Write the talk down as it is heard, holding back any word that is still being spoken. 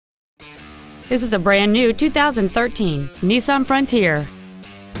This is a brand new 2013 Nissan Frontier.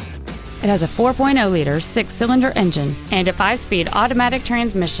 It has a 4.0-liter six-cylinder engine and a 5-speed automatic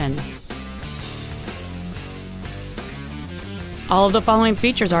transmission. All of the following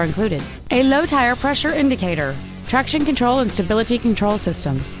features are included: a low tire pressure indicator, traction control and stability control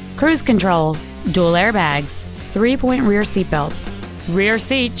systems, cruise control, dual airbags, 3-point rear seat belts, rear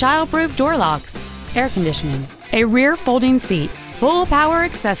seat child-proof door locks, air conditioning, a rear folding seat, full power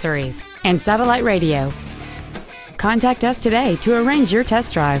accessories, and satellite radio. Contact us today to arrange your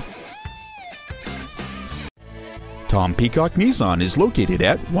test drive. Tom Peacock Nissan is located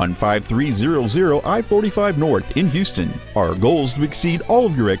at 15300 I-45 North in Houston. Our goal is to exceed all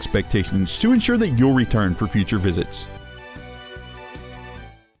of your expectations to ensure that you'll return for future visits.